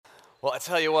Well, I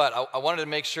tell you what, I wanted to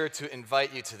make sure to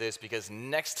invite you to this because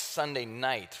next Sunday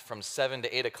night from 7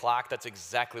 to 8 o'clock, that's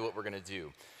exactly what we're going to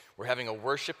do. We're having a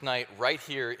worship night right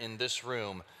here in this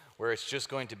room where it's just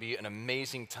going to be an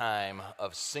amazing time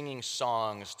of singing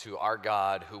songs to our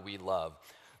God who we love.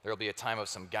 There'll be a time of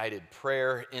some guided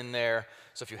prayer in there.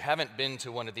 So if you haven't been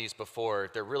to one of these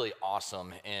before, they're really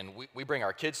awesome. And we bring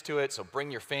our kids to it, so bring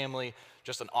your family.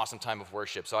 Just an awesome time of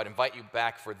worship. So I'd invite you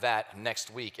back for that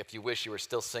next week if you wish you were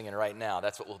still singing right now.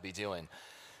 That's what we'll be doing.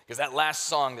 Because that last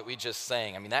song that we just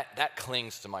sang, I mean, that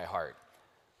clings to my heart.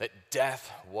 That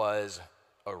death was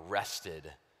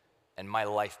arrested and my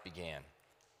life began.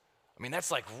 I mean,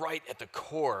 that's like right at the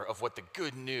core of what the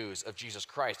good news of Jesus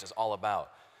Christ is all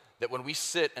about. That when we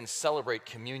sit and celebrate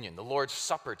communion, the Lord's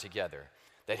Supper together,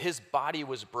 that his body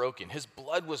was broken, his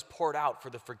blood was poured out for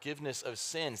the forgiveness of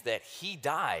sins, that he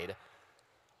died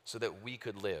so that we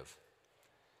could live.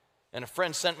 And a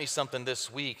friend sent me something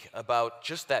this week about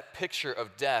just that picture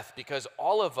of death, because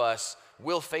all of us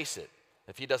will face it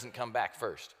if he doesn't come back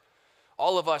first.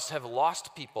 All of us have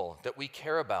lost people that we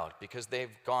care about because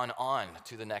they've gone on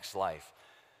to the next life.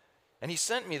 And he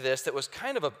sent me this that was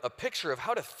kind of a picture of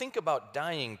how to think about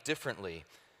dying differently.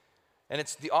 And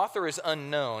the author is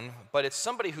unknown, but it's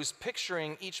somebody who's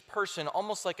picturing each person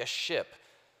almost like a ship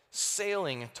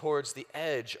sailing towards the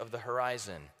edge of the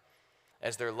horizon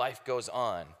as their life goes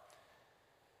on.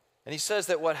 And he says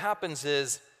that what happens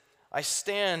is, I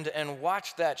stand and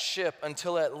watch that ship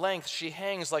until at length she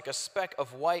hangs like a speck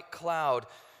of white cloud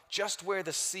just where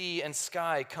the sea and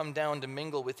sky come down to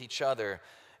mingle with each other.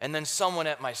 And then someone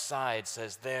at my side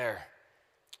says, there,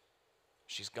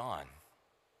 she's gone.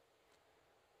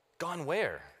 Gone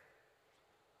where?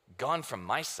 Gone from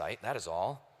my sight, that is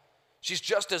all. She's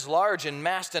just as large in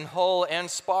mast and hull and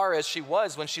spar as she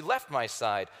was when she left my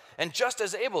side, and just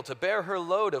as able to bear her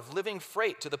load of living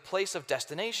freight to the place of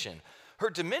destination. Her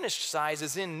diminished size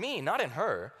is in me, not in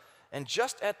her. And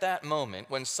just at that moment,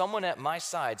 when someone at my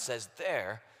side says,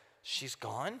 there, she's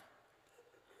gone,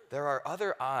 there are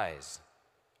other eyes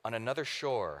on another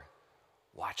shore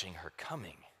watching her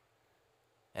coming,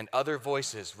 and other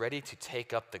voices ready to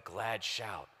take up the glad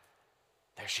shout,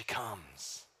 there she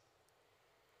comes.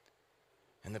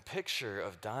 And the picture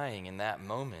of dying in that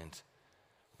moment,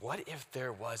 what if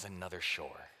there was another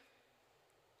shore?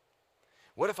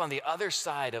 What if on the other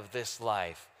side of this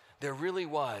life, there really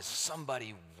was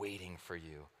somebody waiting for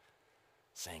you,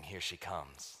 saying, here she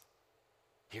comes,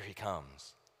 here he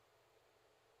comes.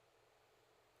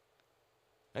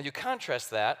 Now you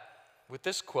contrast that with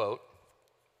this quote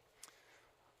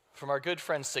from our good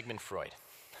friend Sigmund Freud,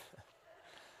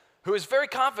 who is very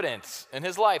confident in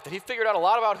his life that he figured out a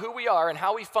lot about who we are and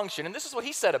how we function. And this is what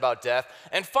he said about death.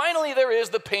 And finally, there is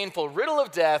the painful riddle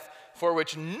of death, for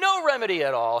which no remedy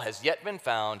at all has yet been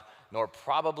found, nor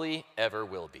probably ever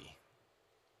will be.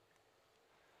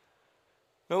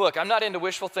 Now look, I'm not into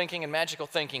wishful thinking and magical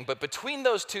thinking, but between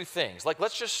those two things,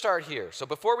 let's just start here. So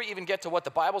before we even get to what the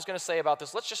Bible's going to say about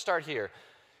this, let's just start here.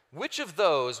 Which of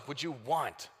those would you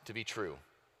want to be true?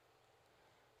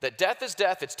 That death is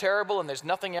death, it's terrible, and there's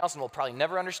nothing else, and we'll probably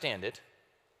never understand it.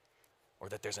 Or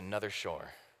that there's another shore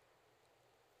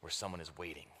where someone is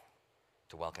waiting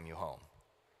to welcome you home.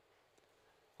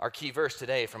 Our key verse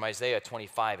today from Isaiah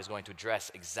 25 is going to address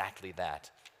exactly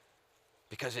that.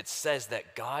 Because it says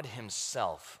that God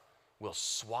himself will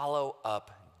swallow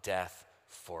up death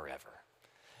forever.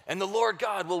 And the Lord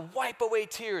God will wipe away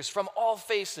tears from all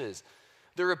faces.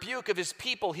 The rebuke of his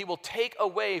people he will take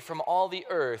away from all the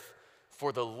earth,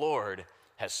 for the Lord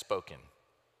has spoken.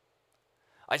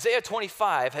 Isaiah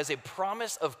 25 has a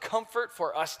promise of comfort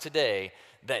for us today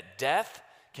that death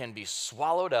can be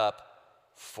swallowed up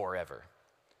forever.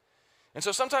 And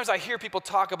so sometimes I hear people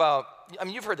talk about,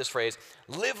 you've heard this phrase,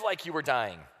 live like you were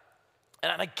dying.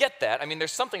 And I get that.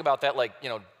 There's something about that, like,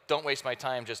 don't waste my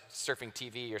time just surfing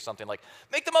TV or something, like,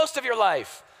 make the most of your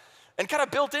life. And kind of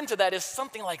built into that is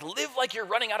something like, live like you're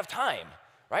running out of time,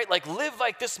 right? Like, live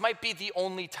like this might be the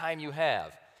only time you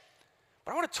have.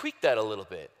 But I want to tweak that a little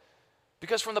bit.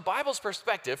 Because from the Bible's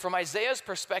perspective, from Isaiah's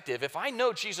perspective, if I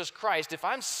know Jesus Christ, if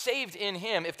I'm saved in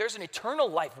him, if there's an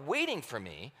eternal life waiting for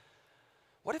me,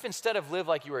 what if instead of live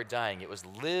like you are dying, it was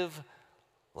live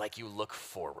like you look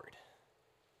forward?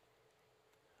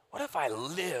 What if I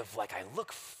live like I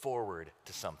look forward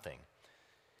to something?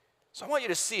 So I want you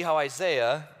to see how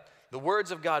Isaiah, the words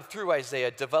of God through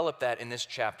Isaiah, develop that in this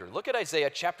chapter. Look at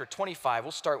Isaiah chapter 25.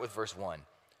 We'll start with verse 1.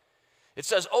 It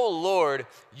says, O Lord,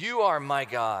 you are my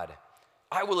God.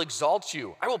 I will exalt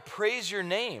you. I will praise your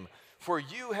name, for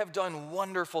you have done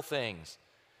wonderful things.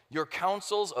 Your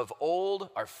counsels of old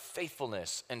are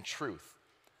faithfulness and truth.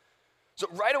 So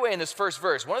right away in this first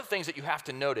verse, one of the things that you have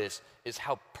to notice is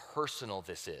how personal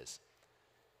this is.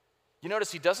 You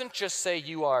notice he doesn't just say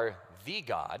you are the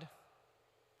God.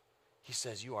 He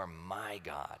says you are my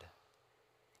God.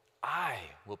 I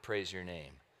will praise your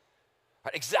name.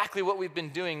 Right, exactly what we've been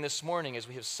doing this morning as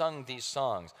we have sung these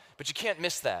songs. But you can't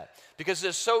miss that because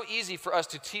it's so easy for us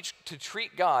to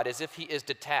treat God as if he is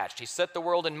detached. He set the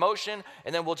world in motion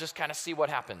and then we'll just kind of see what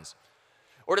happens.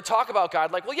 Or to talk about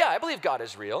God like, well, yeah, I believe God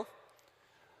is real.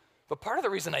 But part of the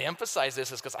reason I emphasize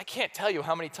this is because I can't tell you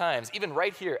how many times, even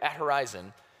right here at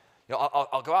Horizon,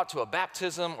 I'll go out to a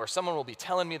baptism or someone will be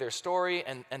telling me their story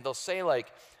and they'll say like,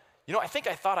 I think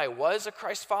I thought I was a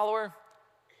Christ follower,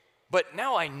 but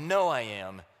now I know I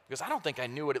am because I don't think I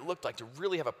knew what it looked like to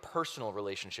really have a personal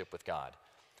relationship with God.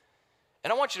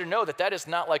 And I want you to know that that is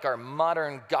not like our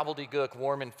modern gobbledygook,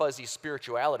 warm and fuzzy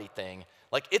spirituality thing.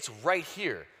 Like it's right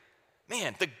here.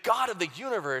 Man, the God of the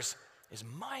universe is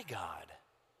my God.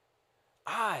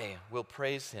 I will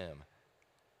praise him.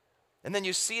 And then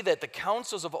you see that the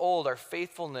counsels of old are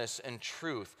faithfulness and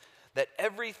truth, that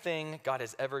everything God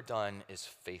has ever done is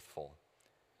faithful.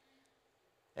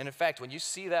 And in fact, when you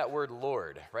see that word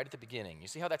Lord right at the beginning, you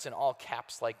see how that's in all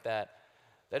caps like that?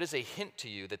 That is a hint to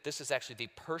you that this is actually the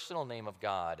personal name of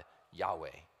God, Yahweh.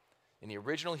 In the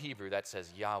original Hebrew, that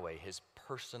says Yahweh, his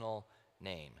personal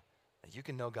name. That you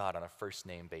can know God on a first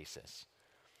name basis.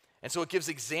 And so it gives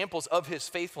examples of his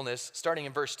faithfulness, starting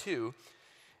in verse 2.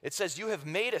 It says, you have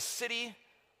made a city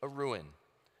a ruin,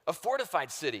 a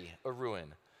fortified city a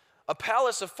ruin, a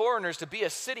palace of foreigners to be a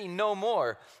city no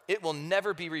more. It will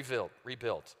never be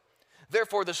rebuilt.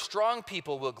 Therefore, the strong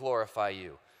people will glorify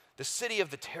you. The city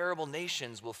of the terrible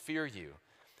nations will fear you.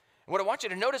 And what I want you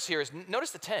to notice here is,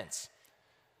 notice the tense,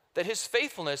 that his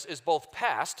faithfulness is both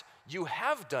past, you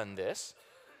have done this,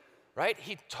 right?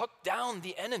 He took down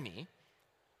the enemy,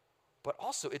 but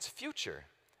also it's future.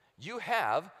 You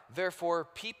have, therefore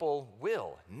people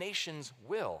will, nations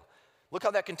will. Look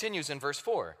how that continues in verse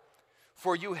 4.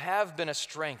 For you have been a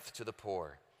strength to the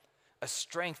poor, a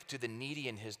strength to the needy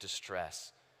in his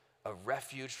distress, a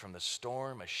refuge from the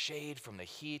storm, a shade from the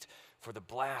heat, for the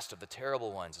blast of the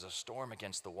terrible ones is a storm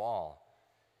against the wall.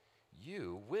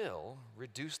 You will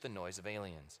reduce the noise of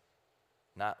aliens.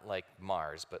 Not like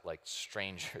Mars, but like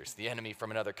strangers. The enemy from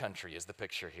another country is the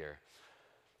picture here.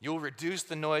 You'll reduce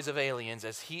the noise of aliens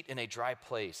as heat in a dry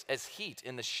place, as heat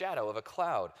in the shadow of a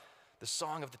cloud. The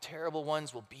song of the terrible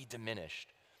ones will be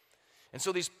diminished. And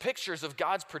so these pictures of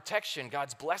God's protection,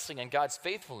 God's blessing, and God's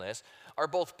faithfulness are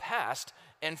both past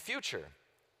and future.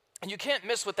 And you can't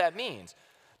miss what that means.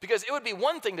 Because it would be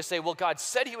one thing to say, well, God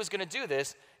said he was going to do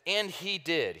this, and he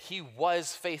did. He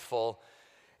was faithful.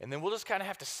 And then we'll just kind of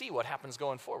have to see what happens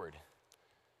going forward.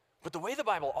 But the way the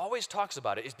Bible always talks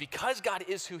about it is because God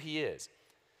is who he is.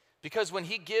 Because when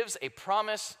he gives a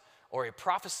promise or a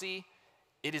prophecy,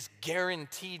 it is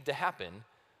guaranteed to happen.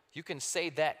 You can say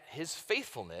that his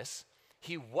faithfulness,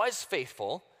 he was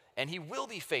faithful and he will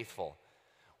be faithful.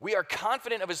 We are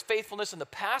confident of his faithfulness in the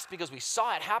past because we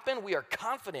saw it happen. We are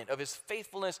confident of his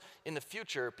faithfulness in the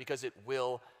future because it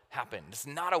will happen. It's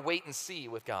not a wait and see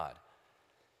with God.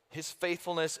 His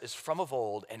faithfulness is from of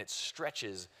old and it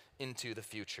stretches into the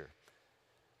future.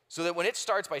 So that when it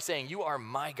starts by saying, you are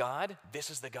my God, this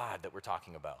is the God that we're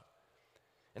talking about.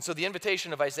 And so the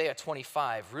invitation of Isaiah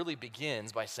 25 really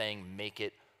begins by saying, make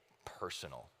it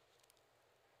personal.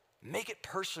 Make it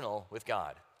personal with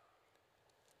God.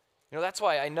 That's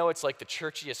why I know it's like the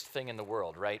churchiest thing in the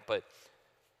world, right? But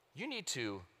you need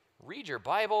to read your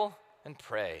Bible and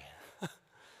pray.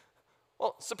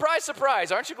 Well, surprise,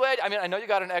 surprise, aren't you glad? I mean, I know you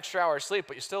got an extra hour of sleep,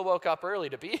 but you still woke up early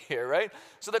to be here, right?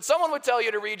 So that someone would tell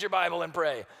you to read your Bible and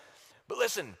pray. But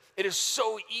listen, it is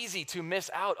so easy to miss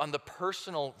out on the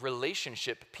personal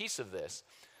relationship piece of this.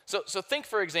 So think,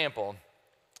 for example,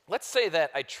 let's say that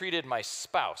I treated my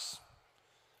spouse,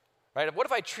 right? What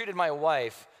if I treated my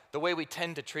wife the way we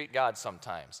tend to treat God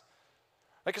sometimes?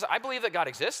 Because I believe that God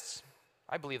exists.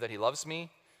 I believe that he loves me.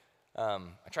 I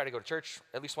try to go to church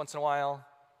at least once in a while.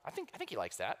 I think he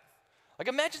likes that. Like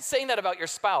imagine saying that about your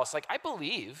spouse. Like I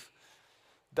believe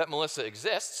that Melissa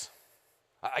exists.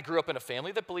 I grew up in a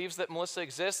family that believes that Melissa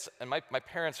exists, and my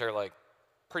parents are like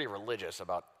pretty religious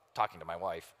about talking to my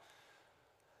wife.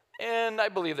 And I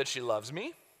believe that she loves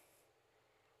me.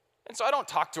 And so I don't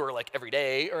talk to her like every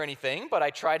day or anything, but I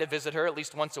try to visit her at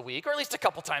least once a week or at least a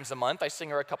couple times a month. I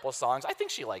sing her a couple of songs. I think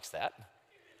she likes that.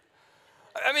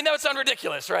 I mean, that would sound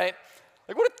ridiculous, right?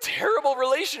 Like what a terrible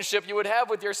relationship you would have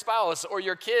with your spouse or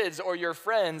your kids or your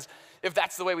friends if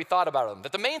that's the way we thought about them.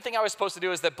 That the main thing I was supposed to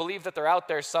do is that believe that they're out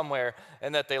there somewhere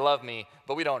and that they love me,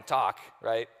 but we don't talk,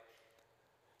 right?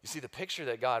 You see, the picture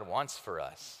that God wants for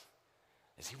us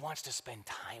is he wants to spend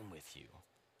time with you.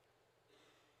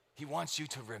 He wants you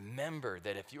to remember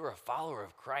that if you're a follower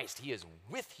of Christ, he is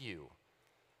with you.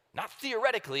 Not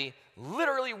theoretically,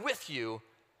 literally with you,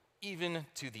 even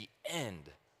to the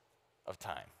end of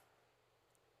time.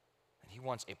 And he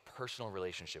wants a personal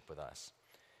relationship with us.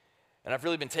 And I've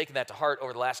really been taking that to heart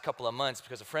over the last couple of months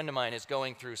because a friend of mine is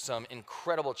going through some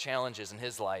incredible challenges in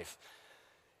his life.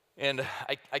 And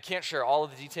I can't share all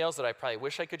of the details that I probably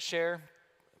wish I could share,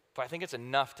 but I think it's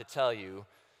enough to tell you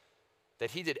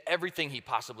that he did everything he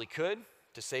possibly could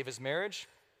to save his marriage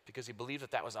because he believed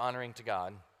that that was honoring to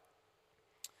God,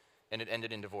 and it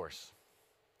ended in divorce.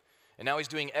 And now he's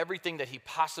doing everything that he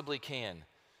possibly can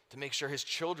to make sure his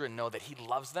children know that he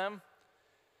loves them,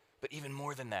 but even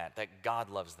more than that, that God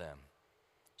loves them.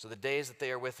 So the days that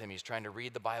they are with him, he's trying to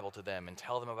read the Bible to them and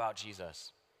tell them about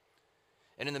Jesus.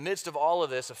 And in the midst of all of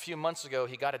this, a few months ago,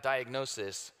 he got a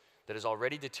diagnosis that is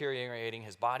already deteriorating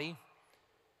his body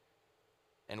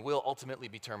and will ultimately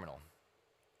be terminal.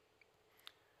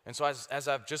 And so as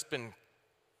I've just been,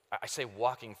 I say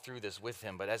walking through this with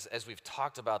him, but as we've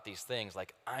talked about these things,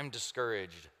 like I'm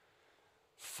discouraged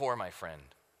for my friend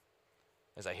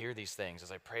as I hear these things,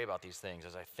 as I pray about these things,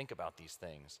 as I think about these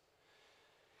things.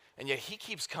 And yet he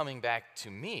keeps coming back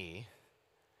to me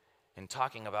and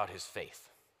talking about his faith,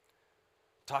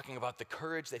 talking about the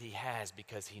courage that he has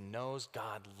because he knows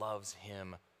God loves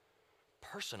him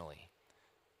personally.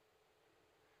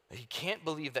 He can't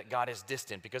believe that God is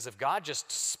distant because if God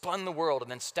just spun the world and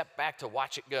then stepped back to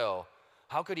watch it go,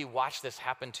 how could he watch this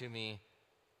happen to me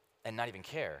and not even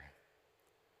care?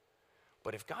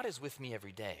 But if God is with me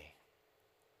every day,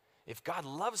 if God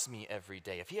loves me every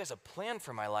day, if he has a plan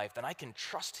for my life, then I can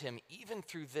trust him even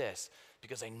through this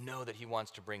because I know that he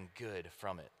wants to bring good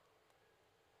from it.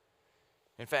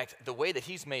 In fact, the way that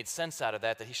he's made sense out of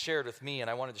that he shared with me and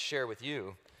I wanted to share with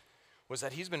you was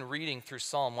that he's been reading through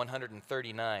Psalm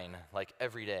 139 like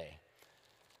every day,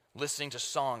 listening to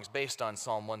songs based on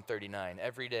Psalm 139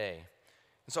 every day.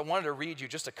 And so I wanted to read you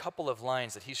just a couple of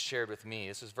lines that he's shared with me.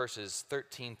 This is verses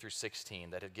 13 through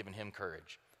 16 that have given him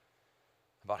courage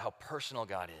about how personal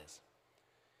God is.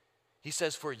 He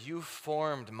says, "For you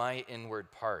formed my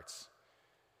inward parts.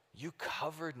 You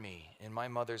covered me in my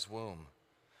mother's womb.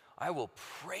 I will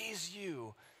praise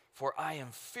you, for I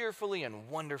am fearfully and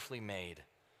wonderfully made.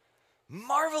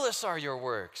 Marvelous are your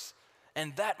works,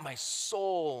 and that my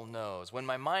soul knows. When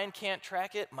my mind can't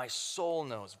track it, my soul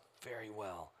knows very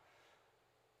well.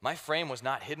 My frame was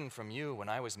not hidden from you when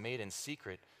I was made in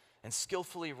secret and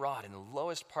skillfully wrought in the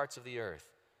lowest parts of the earth.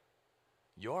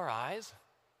 Your eyes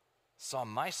saw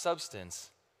my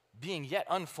substance being yet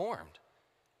unformed,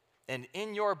 and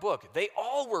in your book they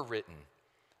all were written,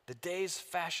 the days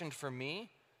fashioned for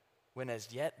me, when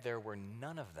as yet there were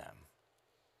none of them."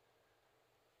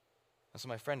 And so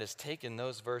my friend has taken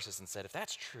those verses and said, if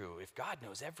that's true, if God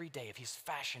knows every day, if he's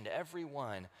fashioned every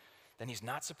one, then he's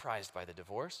not surprised by the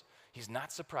divorce. He's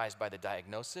not surprised by the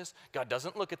diagnosis. God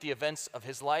doesn't look at the events of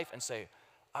his life and say,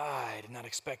 I did not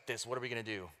expect this. What are we going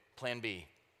to do? Plan B.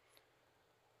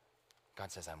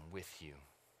 God says, I'm with you.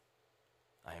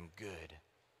 I am good.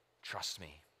 Trust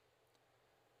me.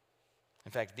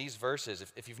 In fact, these verses,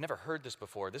 if you've never heard this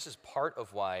before, this is part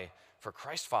of why, for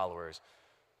Christ followers,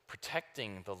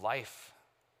 protecting the life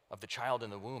of the child in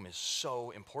the womb is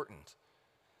so important.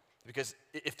 Because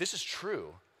if this is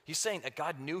true, he's saying that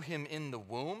God knew him in the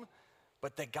womb,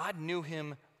 but that God knew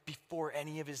him before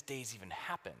any of his days even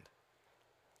happened.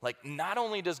 Like, not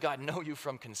only does God know you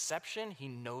from conception, he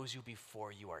knows you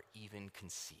before you are even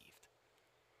conceived.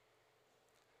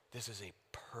 This is a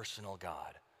personal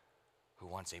God who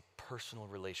wants a personal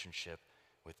relationship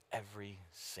with every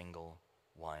single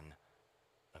one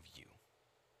of you.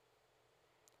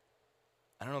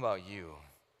 I don't know about you,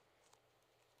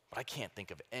 but I can't think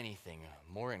of anything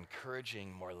more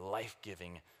encouraging, more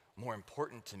life-giving, more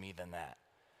important to me than that.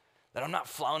 That I'm not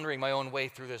floundering my own way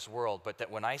through this world, but that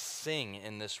when I sing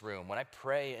in this room, when I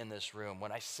pray in this room,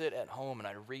 when I sit at home and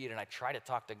I read and I try to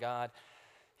talk to God,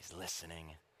 he's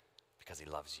listening because he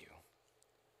loves you.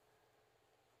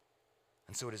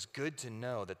 And so it is good to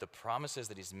know that the promises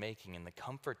that he's making and the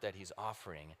comfort that he's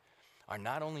offering are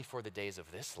not only for the days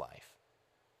of this life,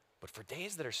 but for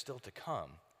days that are still to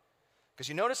come. Because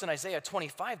you notice in Isaiah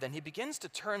 25, then he begins to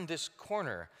turn this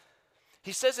corner.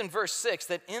 He says in verse 6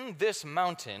 that in this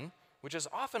mountain, which is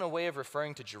often a way of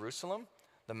referring to Jerusalem,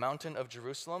 the mountain of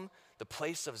Jerusalem, the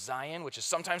place of Zion, which is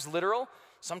sometimes literal,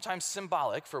 sometimes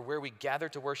symbolic for where we gather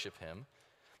to worship him,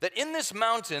 that in this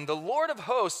mountain the Lord of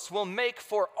hosts will make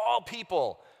for all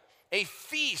people a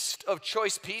feast of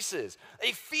choice pieces,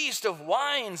 a feast of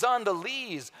wines on the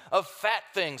lees, of fat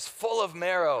things full of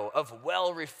marrow, of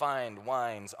well-refined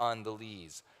wines on the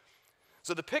lees.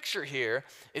 So the picture here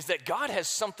is that God has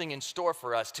something in store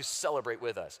for us to celebrate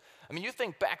with us. I mean, you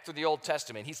think back through the Old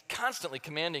Testament, he's constantly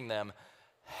commanding them,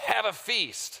 have a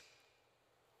feast.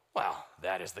 Well,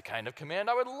 that is the kind of command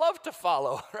I would love to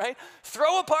follow, right?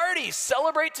 Throw a party,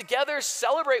 celebrate together,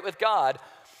 celebrate with God.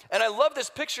 And I love this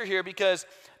picture here because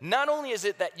not only is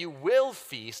it that you will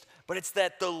feast, but it's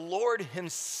that the Lord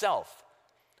himself,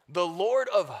 the Lord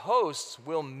of hosts,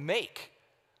 will make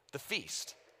the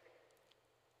feast.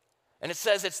 And it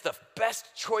says it's the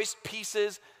best choice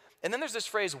pieces. And then there's this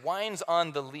phrase, wines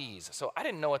on the lees. So I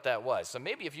didn't know what that was. So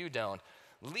maybe if you don't,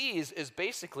 lees is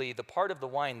basically the part of the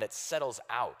wine that settles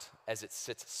out as it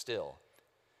sits still.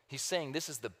 He's saying this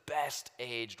is the best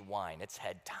aged wine. It's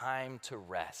had time to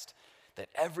rest. That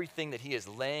everything that he is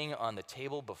laying on the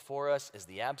table before us is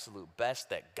the absolute best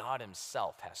that God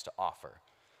himself has to offer.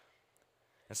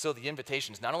 And so the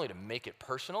invitation is not only to make it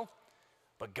personal,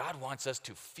 but God wants us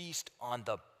to feast on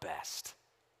the best.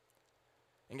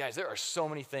 And guys, there are so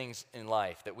many things in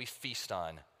life that we feast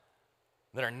on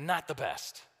that are not the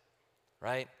best,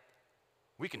 right?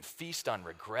 We can feast on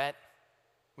regret.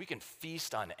 We can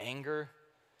feast on anger.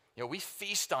 You know, we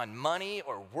feast on money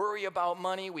or worry about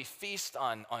money. We feast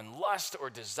on lust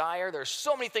or desire. There are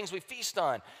so many things we feast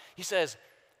on. He says,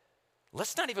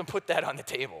 let's not even put that on the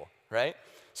table, right?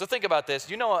 So think about this.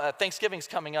 You know, Thanksgiving's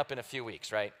coming up in a few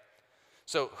weeks, right?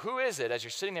 So who is it, as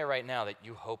you're sitting there right now, that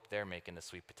you hope they're making the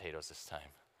sweet potatoes this time?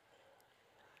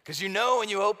 Because you know when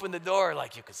you open the door,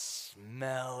 like you could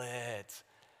smell it.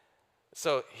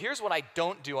 So here's what I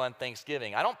don't do on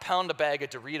Thanksgiving. I don't pound a bag of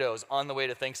Doritos on the way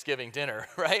to Thanksgiving dinner,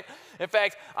 right? In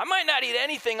fact, I might not eat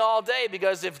anything all day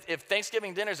because if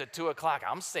Thanksgiving dinner's at 2 o'clock,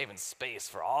 I'm saving space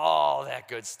for all that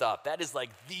good stuff. That is like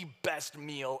the best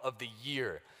meal of the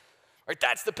year, right?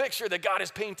 That's the picture that God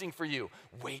is painting for you.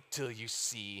 Wait till you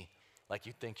see, like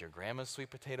you think your grandma's sweet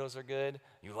potatoes are good,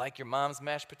 you like your mom's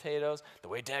mashed potatoes, the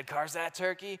way Dad carves that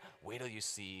turkey, wait till you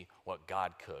see what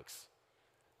God cooks.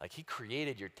 Like he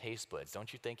created your taste buds.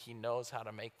 Don't you think he knows how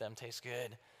to make them taste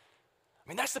good? I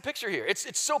mean, that's the picture here.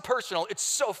 It's so personal. It's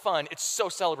so fun. It's so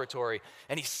celebratory.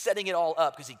 And he's setting it all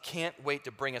up because he can't wait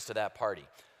to bring us to that party.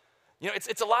 You know,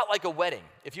 it's a lot like a wedding.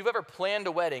 If you've ever planned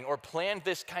a wedding or planned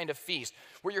this kind of feast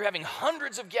where you're having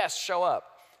hundreds of guests show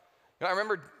up. You know, I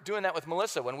remember doing that with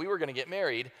Melissa when we were going to get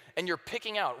married, and you're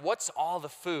picking out what's all the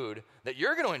food that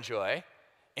you're going to enjoy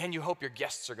and you hope your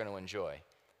guests are going to enjoy.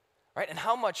 Right? And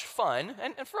how much fun,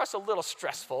 and for us a little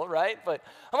stressful, right? But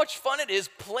how much fun it is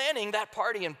planning that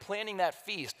party and planning that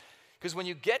feast. Because when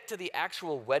you get to the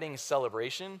actual wedding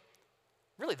celebration,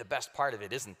 really the best part of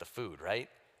it isn't the food, right?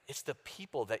 It's the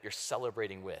people that you're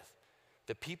celebrating with.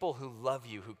 The people who love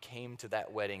you, who came to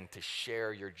that wedding to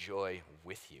share your joy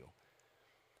with you.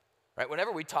 Right?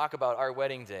 Whenever we talk about our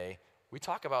wedding day, we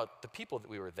talk about the people that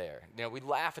we were there. You know, we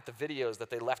laugh at the videos that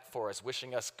they left for us,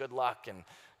 wishing us good luck and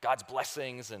God's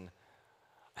blessings, and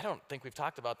I don't think we've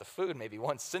talked about the food maybe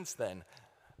once since then.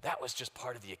 That was just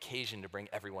part of the occasion to bring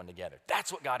everyone together.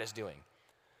 That's what God is doing.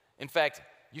 In fact,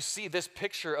 you see this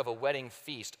picture of a wedding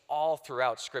feast all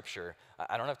throughout Scripture.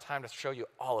 I don't have time to show you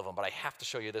all of them, but I have to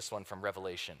show you this one from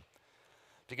Revelation.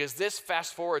 Because this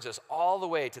fast forwards us all the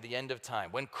way to the end of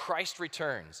time, when Christ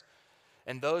returns.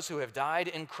 And those who have died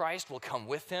in Christ will come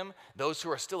with him. Those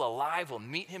who are still alive will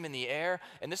meet him in the air.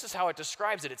 And this is how it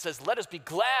describes it. It says, let us be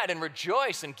glad and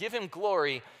rejoice and give him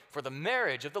glory, for the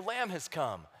marriage of the Lamb has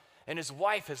come, and his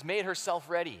wife has made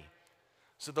herself ready.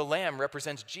 So the Lamb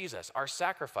represents Jesus, our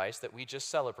sacrifice that we just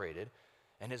celebrated,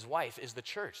 and his wife is the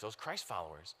church, those Christ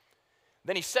followers.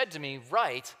 Then he said to me,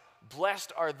 write,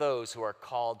 blessed are those who are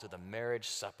called to the marriage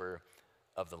supper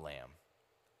of the Lamb.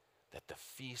 That the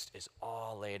feast is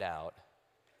all laid out,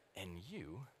 and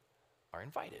you are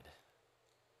invited.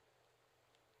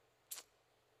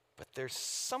 But there's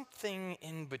something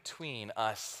in between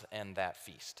us and that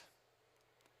feast.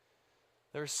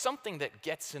 There's something that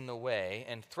gets in the way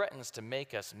and threatens to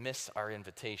make us miss our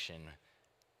invitation.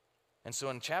 And so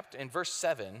in verse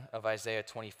 7 of Isaiah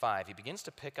 25, he begins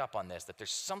to pick up on this, that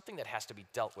there's something that has to be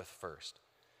dealt with first.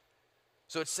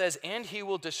 So it says, and he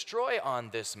will destroy on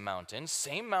this mountain,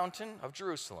 same mountain of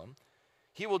Jerusalem,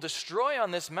 he will destroy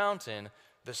on this mountain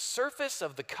the surface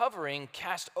of the covering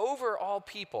cast over all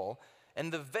people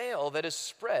and the veil that is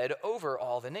spread over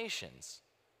all the nations.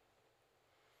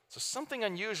 So something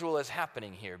unusual is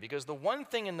happening here, because the one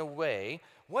thing in the way,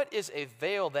 what is a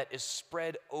veil that is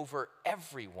spread over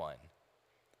everyone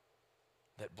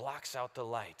that blocks out the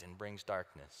light and brings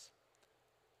darkness?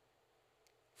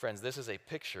 Friends, this is a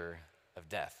picture of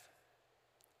death.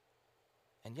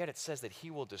 And yet it says that he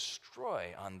will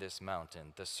destroy on this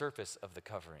mountain the surface of the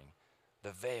covering,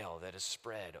 the veil that is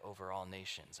spread over all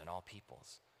nations and all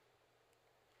peoples.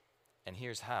 And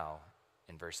here's how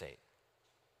in verse 8.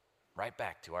 Right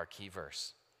back to our key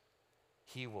verse.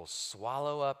 He will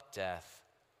swallow up death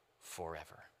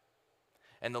forever.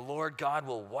 And the Lord God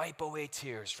will wipe away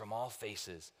tears from all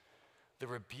faces. The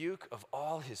rebuke of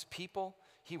all his people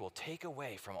he will take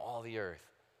away from all the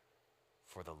earth.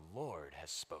 For the Lord has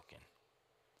spoken.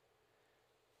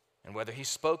 And whether he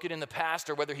spoke it in the past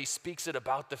or whether he speaks it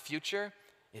about the future,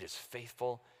 it is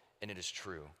faithful and it is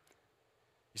true.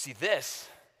 You see, this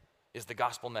is the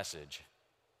gospel message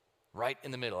right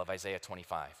in the middle of Isaiah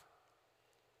 25.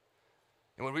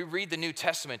 And when we read the New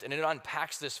Testament and it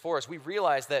unpacks this for us, we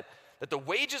realize that the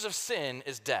wages of sin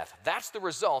is death. That's the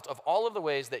result of all of the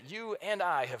ways that you and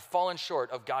I have fallen short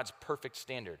of God's perfect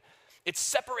standard. It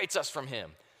separates us from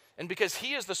him. And because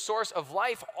he is the source of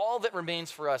life, all that remains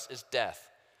for us is death.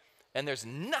 And there's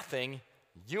nothing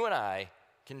you and I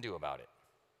can do about it.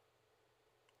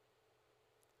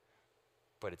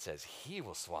 But it says he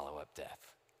will swallow up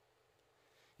death.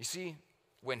 You see,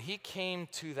 when he came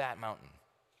to that mountain,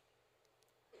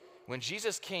 when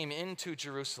Jesus came into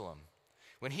Jerusalem,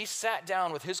 when he sat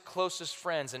down with his closest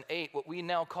friends and ate what we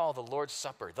now call the Lord's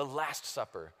Supper, the Last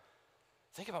Supper,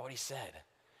 think about what he said.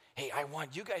 Hey, I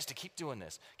want you guys to keep doing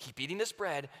this. Keep eating this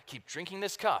bread, keep drinking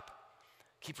this cup,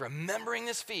 keep remembering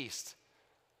this feast,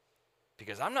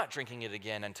 because I'm not drinking it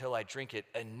again until I drink it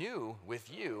anew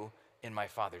with you in my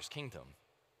Father's kingdom.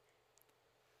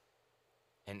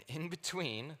 And in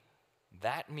between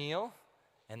that meal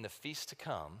and the feast to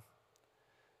come,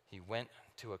 he went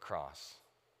to a cross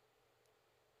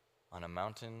on a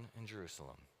mountain in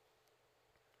Jerusalem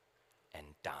and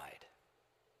died.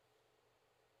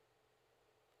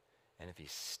 And if he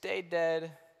stayed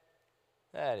dead,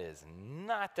 that is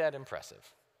not that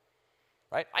impressive,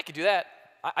 right? I could do that.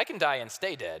 I can die and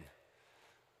stay dead.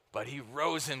 But he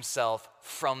rose himself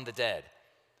from the dead,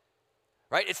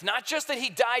 right? It's not just that he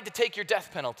died to take your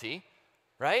death penalty,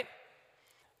 right?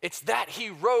 It's that he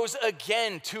rose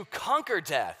again to conquer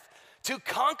death, to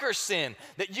conquer sin,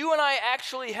 that you and I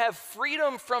actually have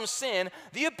freedom from sin,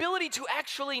 the ability to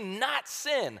actually not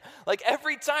sin. Like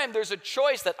every time there's a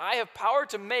choice that I have power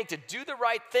to make to do the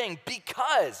right thing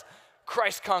because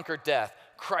Christ conquered death,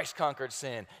 Christ conquered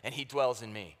sin, and he dwells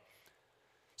in me.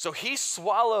 So he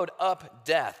swallowed up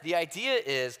death. The idea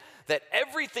is that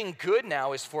everything good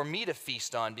now is for me to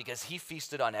feast on because he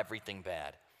feasted on everything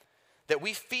bad. That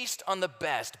we feast on the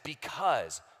best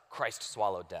because Christ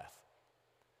swallowed death.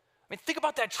 I mean, think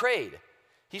about that trade.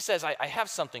 He says, I have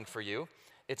something for you.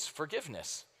 It's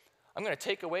forgiveness. I'm going to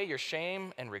take away your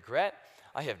shame and regret.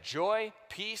 I have joy,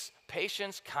 peace,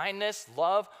 patience, kindness,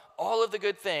 love, all of the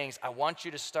good things. I want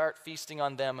you to start feasting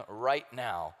on them right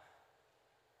now.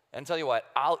 And tell you what,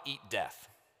 I'll eat death.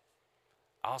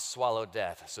 I'll swallow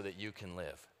death so that you can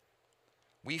live.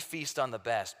 We feast on the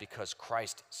best because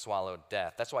Christ swallowed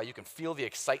death. That's why you can feel the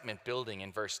excitement building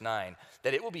in verse 9,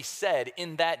 that it will be said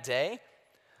in that day,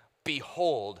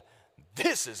 behold,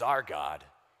 this is our God.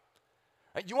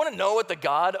 Right? You want to know what the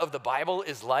God of the Bible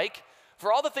is like?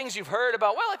 For all the things you've heard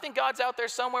about, well, I think God's out there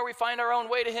somewhere. We find our own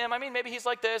way to him. I mean, maybe he's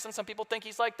like this, and some people think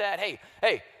he's like that.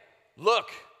 Hey,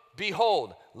 look,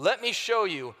 behold, let me show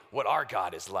you what our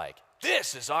God is like.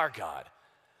 This is our God.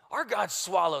 Our God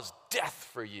swallows death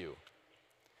for you.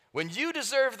 When you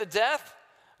deserve the death,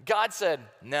 God said,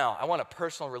 no, I want a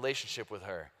personal relationship with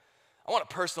her. I want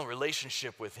a personal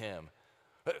relationship with him.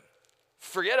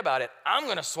 Forget about it. I'm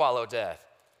going to swallow death.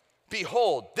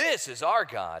 Behold, this is our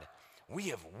God. We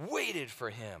have waited for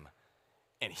him,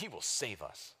 and he will save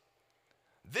us.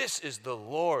 This is the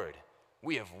Lord.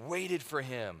 We have waited for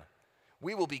him.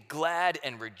 We will be glad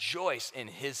and rejoice in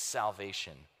his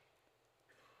salvation.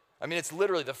 I mean, it's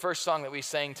literally the first song that we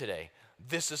sang today.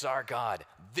 This is our God.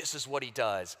 This is what he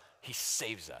does. He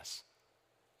saves us.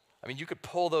 I mean, you could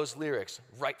pull those lyrics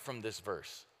right from this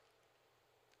verse.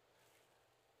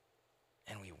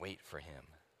 And we wait for him.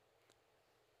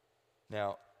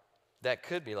 Now, that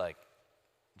could be like,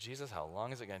 Jesus, how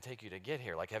long is it going to take you to get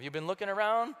here? Like, have you been looking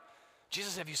around?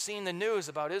 Jesus, have you seen the news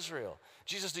about Israel?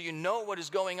 Jesus, do you know what is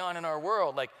going on in our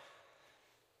world? Like,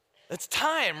 it's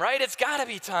time, right? It's got to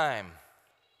be time.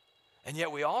 And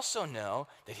yet we also know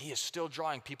that he is still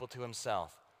drawing people to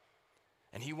himself.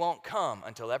 And he won't come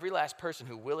until every last person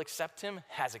who will accept him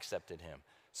has accepted him.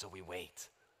 So we wait.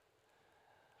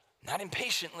 Not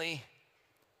impatiently,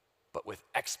 but with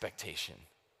expectation.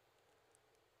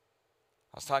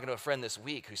 I was talking to a friend this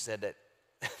week who said that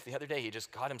the other day he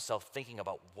just caught himself thinking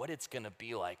about what it's going to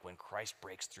be like when Christ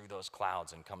breaks through those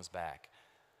clouds and comes back.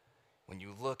 when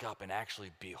you look up and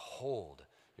actually behold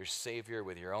your Savior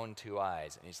with your own two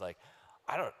eyes. And he's like,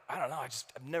 I don't know,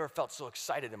 I've never felt so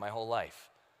excited in my whole life.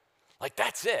 Like,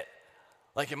 that's it.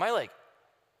 Like,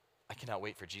 I cannot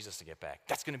wait for Jesus to get back.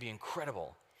 That's going to be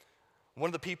incredible. One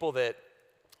of the people that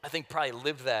I think probably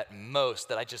lived that most,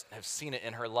 that I just have seen it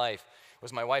in her life,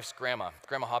 was my wife's grandma,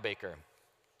 Grandma Hawbaker.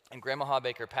 And Grandma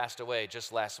Hawbaker passed away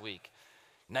just last week.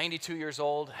 92 years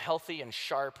old, healthy and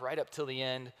sharp right up till the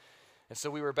end. And so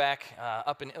we were back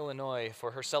up in Illinois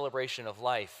for her celebration of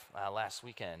life last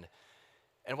weekend.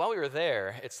 And while we were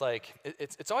there, it's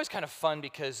always kind of fun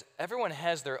because everyone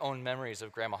has their own memories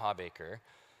of Grandma Hawbaker.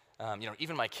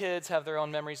 Even my kids have their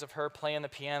own memories of her playing the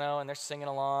piano and they're singing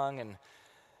along.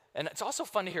 And it's also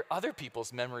fun to hear other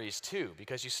people's memories too,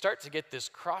 because you start to get this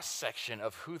cross-section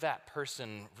of who that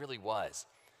person really was.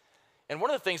 And one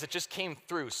of the things that just came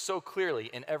through so clearly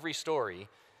in every story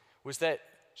was that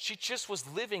she just was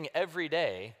living every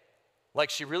day like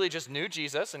she really just knew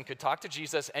Jesus and could talk to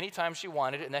Jesus anytime she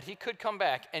wanted, and that he could come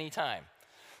back anytime.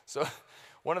 So I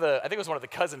think it was one of the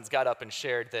cousins got up and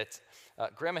shared that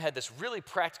Grandma had this really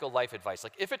practical life advice.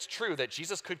 Like, if it's true that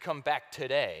Jesus could come back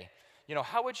today,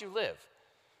 how would you live?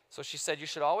 So she said, you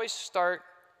should always start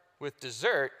with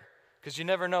dessert because you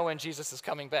never know when Jesus is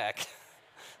coming back.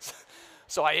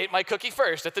 So I ate my cookie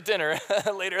first at the dinner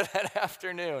later that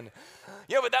afternoon.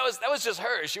 But that was just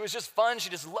her. She was just fun. She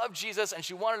just loved Jesus, and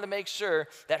she wanted to make sure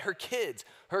that her kids,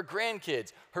 her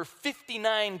grandkids, her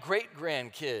 59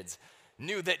 great-grandkids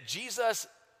knew that Jesus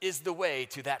is the way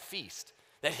to that feast,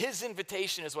 that his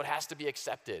invitation is what has to be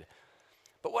accepted.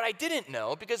 But what I didn't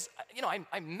know, because,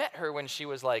 I met her when she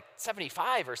was like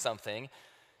 75 or something,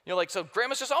 so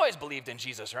Grandma's just always believed in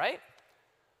Jesus, right?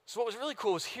 So what was really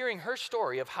cool was hearing her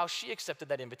story of how she accepted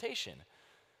that invitation.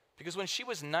 Because when she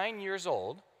was 9 years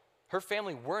old, her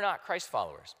family were not Christ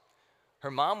followers.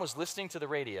 Her mom was listening to the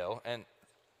radio, and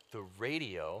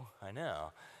I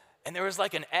know, and there was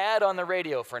like an ad on the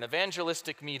radio for an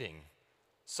evangelistic meeting.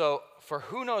 So for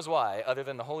who knows why, other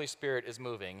than the Holy Spirit is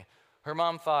moving, her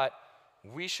mom thought,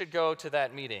 we should go to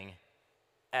that meeting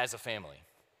as a family.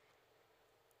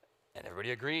 And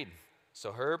everybody agreed.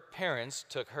 So her parents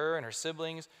took her and her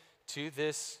siblings to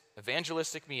this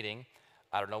evangelistic meeting.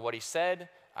 I don't know what he said.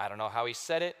 I don't know how he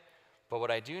said it. But what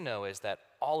I do know is that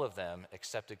all of them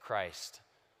accepted Christ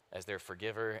as their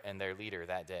forgiver and their leader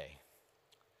that day.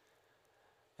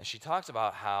 And she talked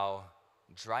about how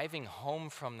driving home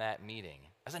from that meeting,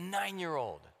 as a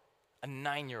 9-year-old,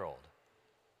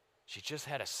 she just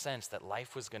had a sense that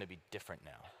life was going to be different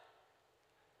now.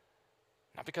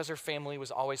 Not because her family was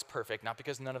always perfect, not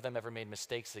because none of them ever made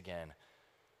mistakes again,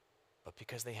 but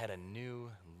because they had a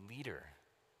new leader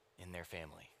in their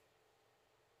family.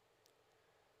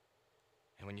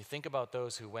 And when you think about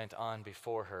those who went on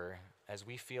before her, as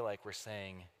we feel like we're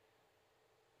saying,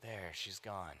 there, she's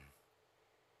gone.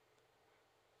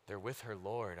 They're with her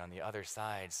Lord on the other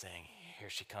side saying, here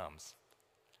she comes.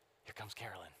 Here comes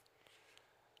Carolyn.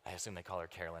 I assume they call her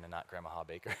Carolyn and not Grandma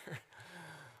Hawbaker.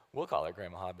 We'll call her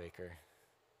Grandma Hawbaker.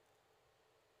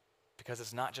 Because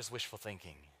it's not just wishful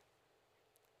thinking.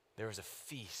 There is a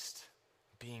feast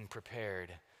being prepared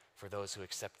for those who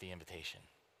accept the invitation.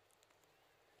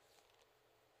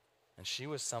 And she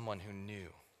was someone who knew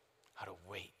how to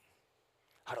wait,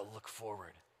 how to look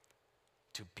forward,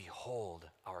 to behold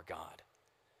our God.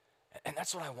 And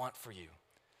that's what I want for you,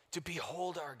 to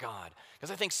behold our God. Because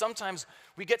I think sometimes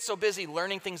we get so busy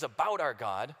learning things about our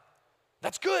God.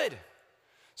 That's good.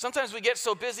 Sometimes we get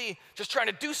so busy just trying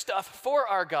to do stuff for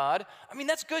our God.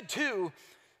 That's good too.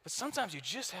 But sometimes you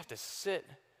just have to sit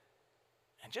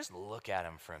and just look at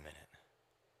him for a minute.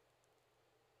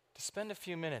 To spend a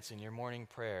few minutes in your morning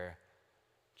prayer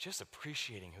just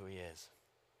appreciating who he is.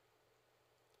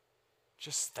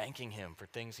 Just thanking him for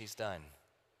things he's done.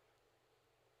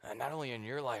 And not only in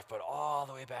your life, but all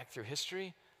the way back through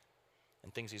history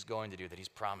and things he's going to do that he's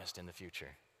promised in the future.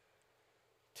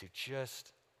 To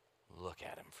just look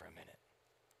at him for a minute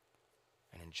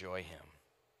and enjoy him.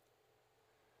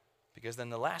 Because then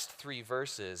the last 3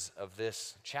 verses of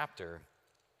this chapter,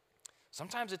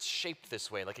 sometimes it's shaped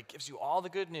this way, like it gives you all the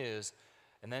good news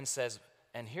and then says,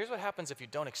 and here's what happens if you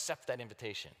don't accept that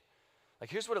invitation. Like,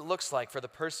 here's what it looks like for the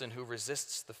person who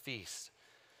resists the feast.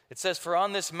 It says, for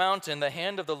on this mountain the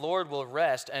hand of the Lord will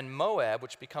rest, and Moab,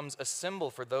 which becomes a symbol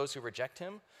for those who reject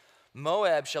him,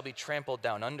 Moab shall be trampled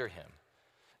down under him,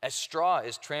 as straw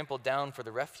is trampled down for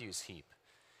the refuse heap.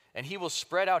 And he will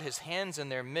spread out his hands in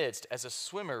their midst as a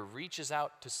swimmer reaches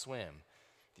out to swim.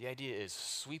 The idea is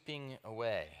sweeping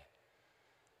away.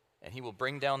 And he will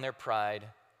bring down their pride,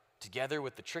 together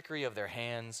with the trickery of their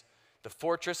hands. The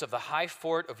fortress of the high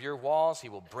fort of your walls he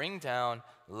will bring down,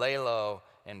 lay low,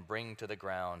 and bring to the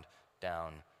ground,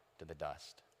 down to the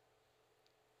dust.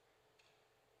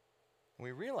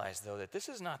 We realize, though, that this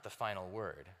is not the final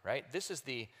word, right?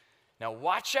 Now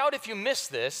watch out if you miss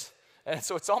this. And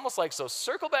so it's almost like, so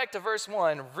circle back to verse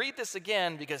 1, read this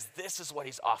again, because this is what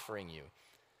he's offering you.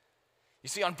 You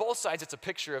see, on both sides, it's a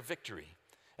picture of victory.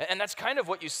 And that's kind of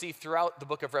what you see throughout the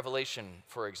book of Revelation,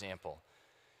 for example.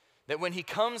 That when he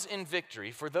comes in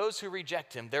victory, for those who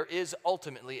reject him, there is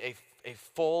ultimately a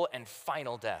full and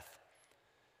final death.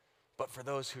 But for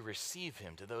those who receive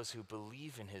him, to those who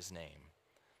believe in his name,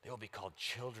 they will be called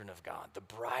children of God, the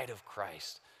bride of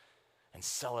Christ, and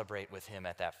celebrate with him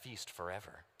at that feast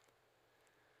forever.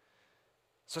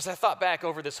 So as I thought back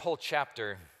over this whole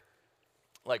chapter,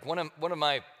 like one of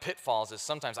my pitfalls is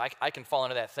sometimes I can fall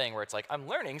into that thing where it's like, I'm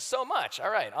learning so much. All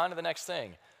right, on to the next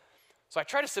thing. So I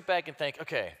try to sit back and think,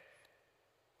 okay,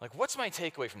 like what's my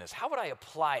takeaway from this? How would I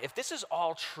apply, if this is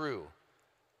all true,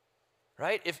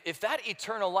 right? If that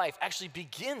eternal life actually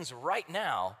begins right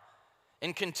now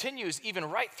and continues even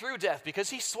right through death because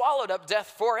he swallowed up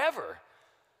death forever.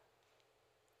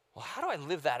 Well, how do I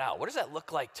live that out? What does that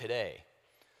look like today?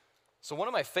 So one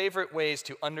of my favorite ways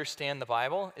to understand the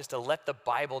Bible is to let the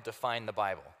Bible define the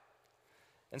Bible.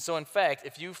 And so in fact,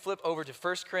 if you flip over to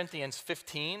 1 Corinthians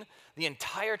 15, the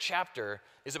entire chapter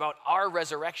is about our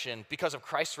resurrection because of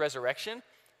Christ's resurrection.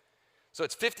 So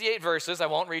it's 58 verses. I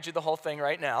won't read you the whole thing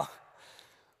right now.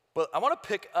 But I want to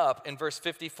pick up in verse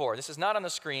 54. This is not on the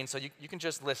screen, so you can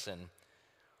just listen.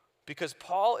 Because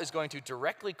Paul is going to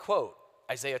directly quote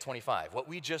Isaiah 25, what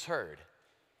we just heard.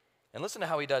 And listen to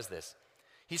how he does this.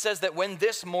 He says that when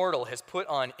this mortal has put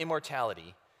on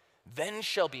immortality, then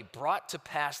shall be brought to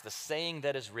pass the saying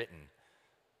that is written,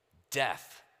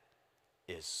 death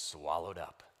is swallowed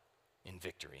up in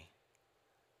victory.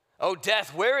 Oh,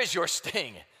 death, where is your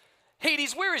sting?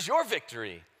 Hades, where is your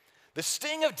victory? The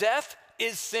sting of death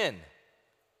is sin.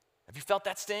 Have you felt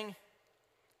that sting?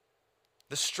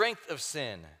 The strength of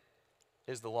sin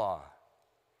is the law.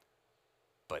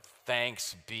 But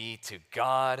thanks be to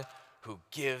God who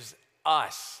gives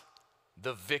us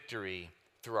the victory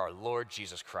through our Lord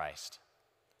Jesus Christ.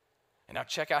 And now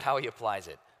check out how he applies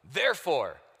it.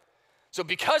 Therefore, so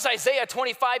because Isaiah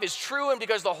 25 is true and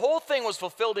because the whole thing was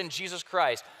fulfilled in Jesus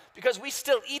Christ, because we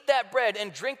still eat that bread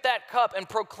and drink that cup and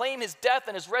proclaim his death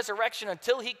and his resurrection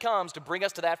until he comes to bring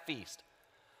us to that feast.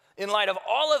 In light of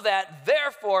all of that,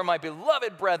 therefore, my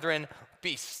beloved brethren,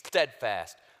 be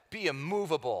steadfast, be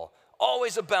immovable,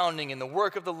 always abounding in the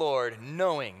work of the Lord,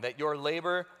 knowing that your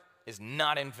labor is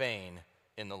not in vain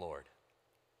in the Lord.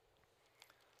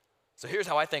 So here's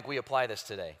how I think we apply this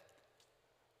today.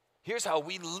 Here's how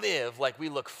we live like we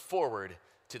look forward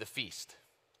to the feast.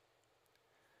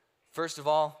 First of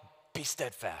all, be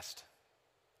steadfast.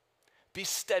 Be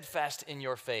steadfast in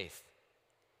your faith.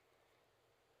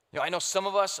 You know, I know some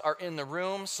of us are in the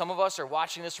room, some of us are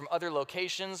watching this from other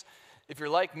locations. If you're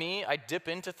like me, I dip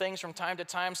into things from time to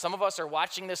time. Some of us are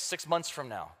watching this 6 months from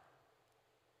now.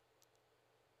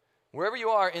 Wherever you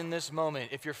are in this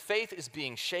moment, if your faith is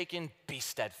being shaken, be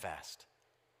steadfast.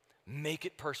 Make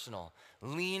it personal.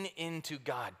 Lean into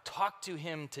God. Talk to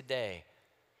him today.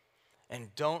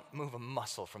 And don't move a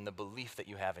muscle from the belief that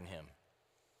you have in him.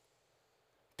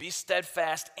 Be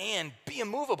steadfast and be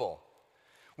immovable.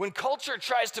 When culture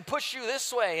tries to push you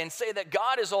this way and say that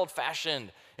God is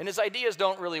old-fashioned and his ideas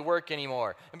don't really work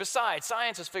anymore, and besides,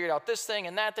 science has figured out this thing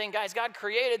and that thing, guys, God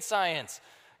created science.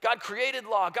 God created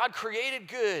law. God created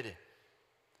good.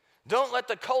 Don't let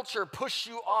the culture push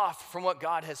you off from what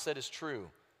God has said is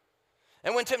true.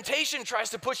 And when temptation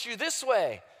tries to push you this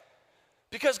way,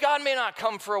 because God may not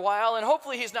come for a while, and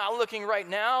hopefully he's not looking right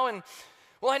now, and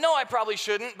well, I know I probably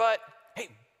shouldn't, but hey,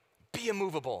 be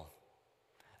immovable.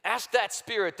 Ask that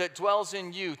spirit that dwells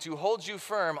in you to hold you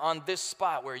firm on this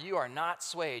spot where you are not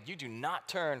swayed. You do not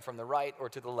turn from the right or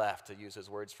to the left, to use his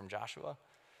words from Joshua,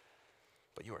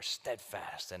 but you are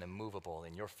steadfast and immovable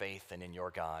in your faith and in your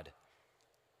God.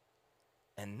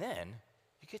 And then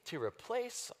you get to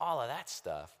replace all of that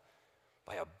stuff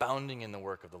by abounding in the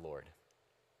work of the Lord.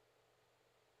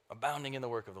 Abounding in the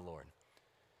work of the Lord.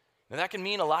 Now that can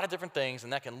mean a lot of different things,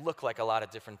 and that can look like a lot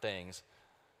of different things.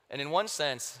 And in one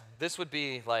sense, this would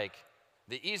be like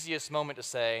the easiest moment to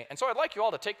say, and so I'd like you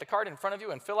all to take the card in front of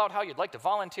you and fill out how you'd like to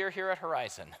volunteer here at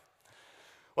Horizon.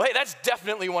 Well, hey, that's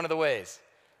definitely one of the ways,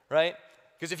 right?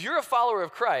 Because if you're a follower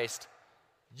of Christ,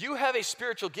 you have a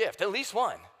spiritual gift, at least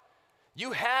one.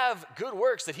 You have good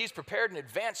works that he's prepared in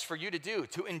advance for you to do,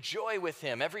 to enjoy with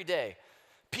him every day.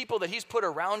 People that he's put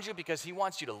around you because he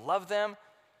wants you to love them.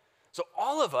 So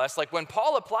all of us, like when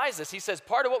Paul applies this, he says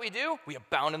part of what we do, we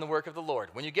abound in the work of the Lord.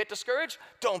 When you get discouraged,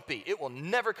 don't be. It will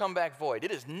never come back void.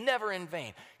 It is never in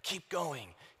vain. Keep going,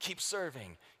 keep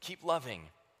serving, keep loving.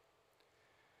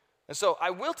 And so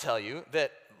I will tell you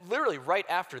that literally right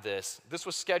after this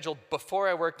was scheduled before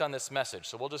I worked on this message,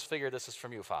 so we'll just figure this is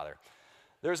from you, Father.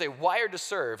 There's a Wired to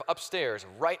Serve upstairs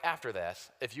right after this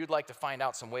if you'd like to find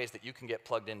out some ways that you can get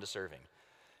plugged into serving.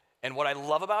 And what I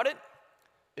love about it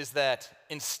is that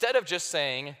instead of just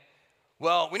saying,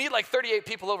 well, we need like 38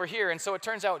 people over here, and so it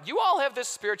turns out you all have this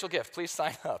spiritual gift, please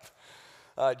sign up.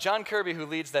 John Kirby, who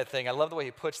leads that thing, I love the way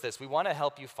he puts this. We want to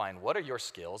help you find what are your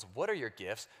skills, what are your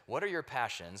gifts, what are your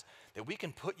passions, that we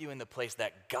can put you in the place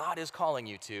that God is calling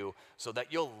you to so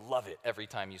that you'll love it every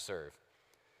time you serve.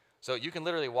 So you can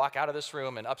literally walk out of this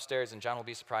room and upstairs, and John will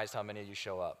be surprised how many of you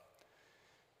show up.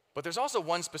 But there's also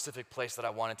one specific place that I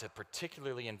wanted to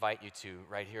particularly invite you to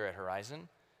right here at Horizon,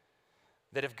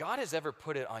 that if God has ever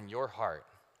put it on your heart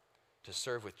to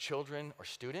serve with children or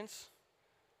students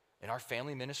in our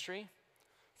family ministry,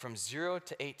 from 0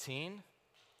 to 18,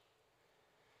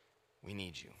 we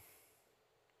need you.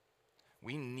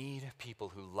 We need people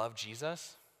who love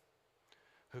Jesus,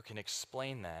 who can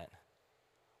explain that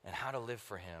and how to live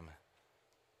for him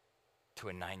to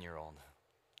a 9-year-old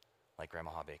like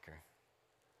Grandma Baker.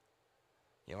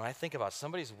 You know, when I think about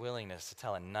somebody's willingness to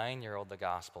tell a 9-year-old the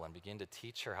gospel and begin to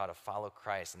teach her how to follow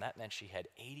Christ, and that meant she had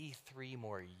 83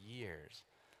 more years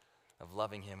of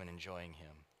loving him and enjoying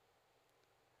him.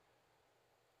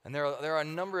 And there are a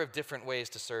number of different ways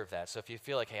to serve that. So if you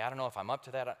feel like, hey, I don't know if I'm up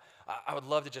to that, I would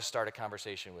love to just start a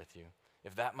conversation with you.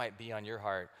 If that might be on your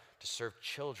heart, to serve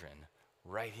children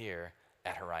right here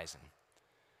at Horizon.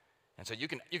 And so you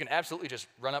can absolutely just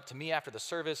run up to me after the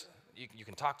service. You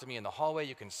can talk to me in the hallway.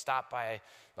 You can stop by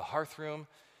the hearth room.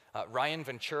 Ryan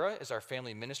Ventura is our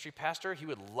family ministry pastor. He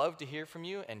would love to hear from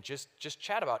you and just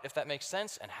chat about if that makes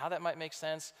sense and how that might make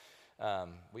sense.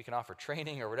 We can offer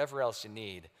training or whatever else you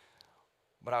need.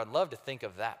 But I would love to think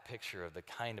of that picture of the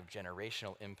kind of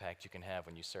generational impact you can have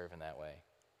when you serve in that way.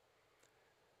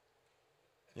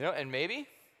 You know, and maybe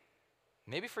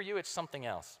for you it's something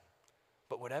else.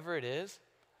 But whatever it is,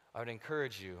 I would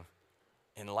encourage you,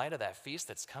 in light of that feast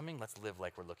that's coming, let's live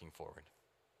like we're looking forward.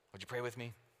 Would you pray with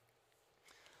me?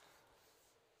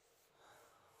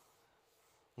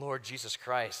 Lord Jesus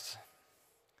Christ,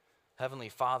 Heavenly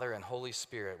Father and Holy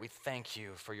Spirit, we thank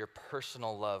you for your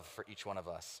personal love for each one of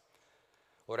us.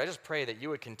 Lord, I just pray that you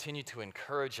would continue to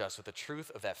encourage us with the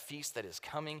truth of that feast that is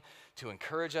coming, to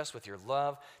encourage us with your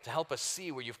love, to help us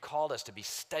see where you've called us to be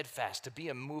steadfast, to be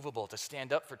immovable, to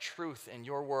stand up for truth in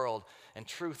your world and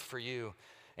truth for you.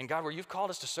 And God, where you've called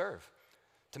us to serve,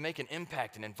 to make an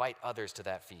impact and invite others to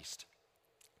that feast.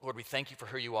 Lord, we thank you for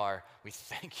who you are. We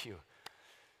thank you,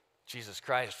 Jesus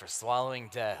Christ, for swallowing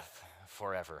death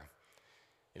forever.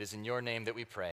 It is in your name that we pray.